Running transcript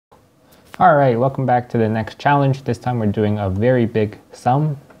All right, welcome back to the next challenge. This time we're doing a very big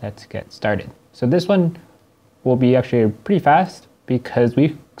sum. Let's get started. So this one will be actually pretty fast because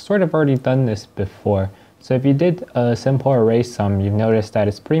we've sort of already done this before. So if you did a simple array sum, you've noticed that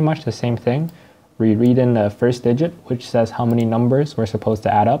it's pretty much the same thing. We read in the first digit, which says how many numbers we're supposed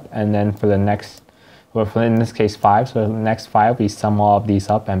to add up, and then for the next, well, for in this case 5, so the next 5, we sum all of these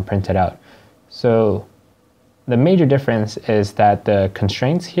up and print it out. So the major difference is that the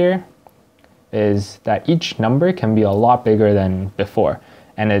constraints here is that each number can be a lot bigger than before,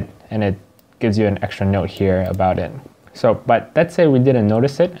 and it gives you an extra note here about it. So, but let's say we didn't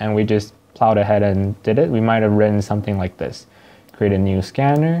notice it and we just plowed ahead and did it. We might have written something like this: create a new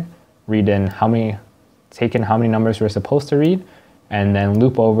scanner, read in take in how many numbers we're supposed to read, and then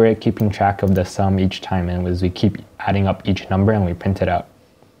loop over it, keeping track of the sum each time, and as we keep adding up each number and we print it out.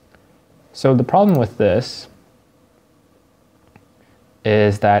 So the problem with this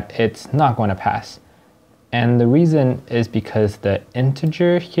is that it's not going to pass. And the reason is because the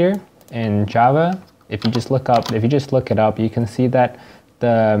integer here in Java, if you just look it up, you can see that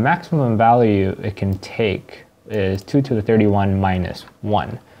the maximum value it can take is 2 to the 31 minus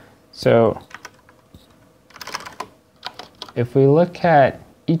 1. So if we look at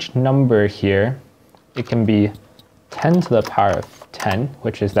each number here, it can be 10 to the power of 10,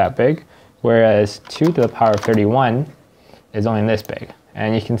 which is that big, whereas 2 to the power of 31 is only this big.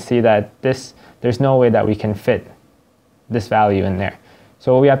 And you can see that there's no way that we can fit this value in there.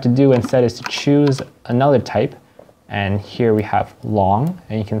 So what we have to do instead is to choose another type. And here we have long,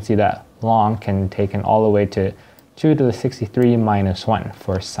 and you can see that long can take in all the way to 2 to the 63 minus 1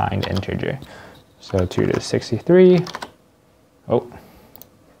 for signed integer. So 2 to the 63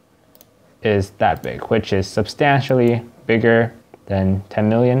 is that big, which is substantially bigger than 10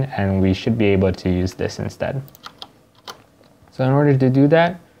 million, and we should be able to use this instead. So in order to do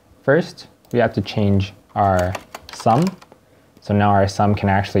that, first we have to change our sum. So now our sum can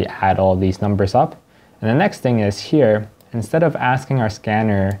actually add all these numbers up. And the next thing is here, instead of asking our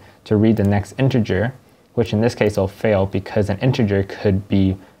scanner to read the next integer, which in this case will fail because an integer could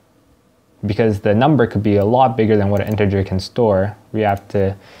be, because the number could be a lot bigger than what an integer can store, we have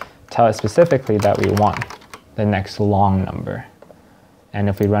to tell it specifically that we want the next long number. And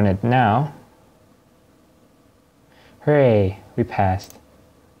if we run it now, hooray, we passed.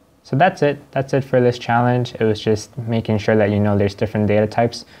 So that's it. That's it for this challenge. It was just making sure that you know there's different data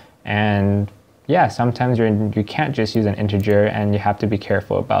types. And yeah, sometimes you can't just use an integer and you have to be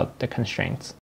careful about the constraints.